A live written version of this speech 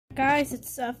Guys,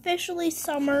 it's officially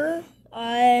summer.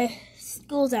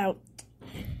 School's out.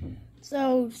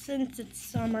 So, since it's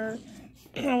summer,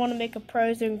 I want to make a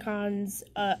pros and cons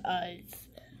of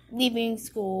leaving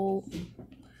school.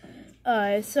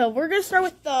 So we're gonna start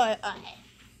with the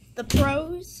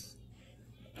pros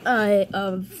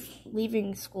of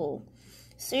leaving school.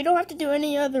 So you don't have to do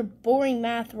any other boring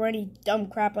math or any dumb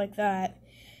crap like that.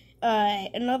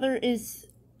 Another is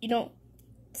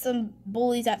some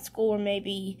bullies at school, or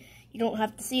maybe you don't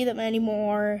have to see them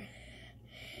anymore.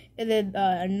 And then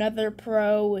another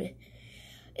pro is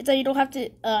that you don't have to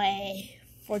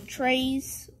for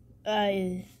trays.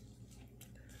 For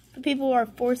people who are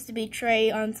forced to be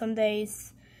tray on some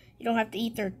days, you don't have to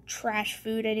eat their trash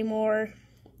food anymore.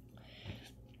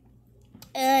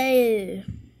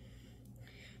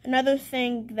 Another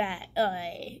thing that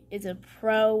is a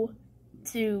pro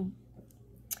to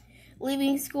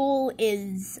leaving school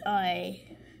is I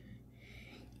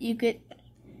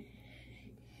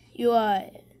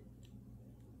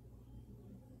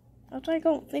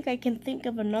don't think I can think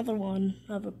of another one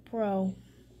of a pro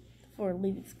for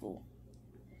leaving school.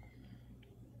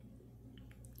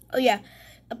 Oh yeah,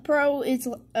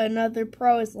 another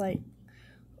pro is like,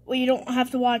 well, you don't have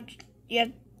to watch.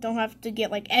 You don't have to get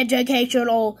like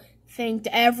educational things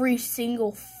every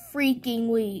single freaking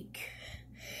week.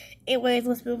 Anyways,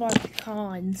 let's move on to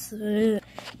cons.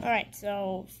 Alright,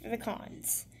 so for the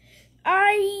cons,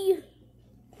 I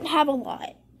have a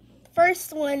lot.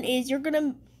 First one is you're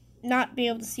gonna not be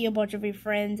able to see a bunch of your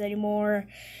friends anymore.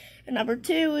 And number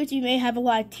two is you may have a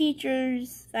lot of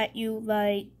teachers that you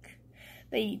like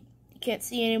that you can't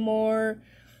see anymore.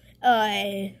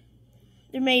 There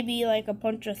may be like a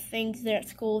bunch of things there at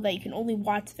school that you can only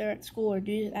watch there at school or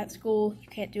do at school. You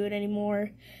can't do it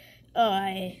anymore.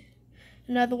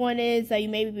 Another one is that you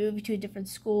may be moving to a different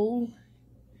school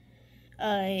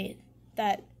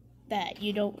that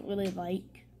you don't really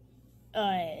like,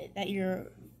 that your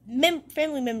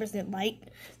family members didn't like,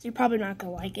 so you're probably not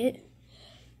going to like it.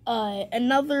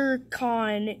 Another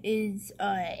con is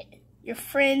your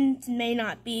friends may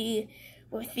not be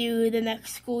with you the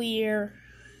next school year,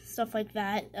 stuff like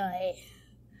that.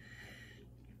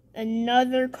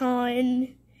 Another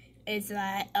con is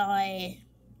that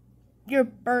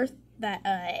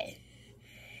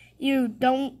you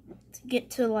don't get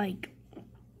to, like,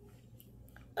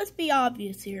 let's be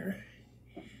obvious here.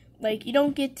 Like, you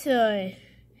don't get to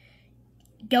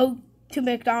go to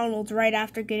McDonald's right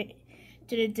after did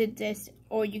this,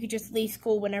 or you could just leave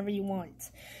school whenever you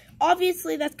want.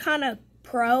 Obviously, that's kind of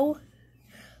pro,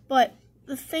 but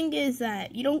the thing is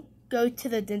that you don't go to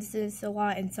the dentist a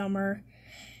lot in summer,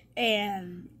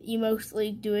 and you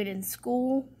mostly do it in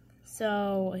school,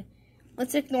 so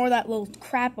let's ignore that little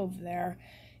crap over there.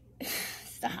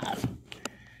 Stop.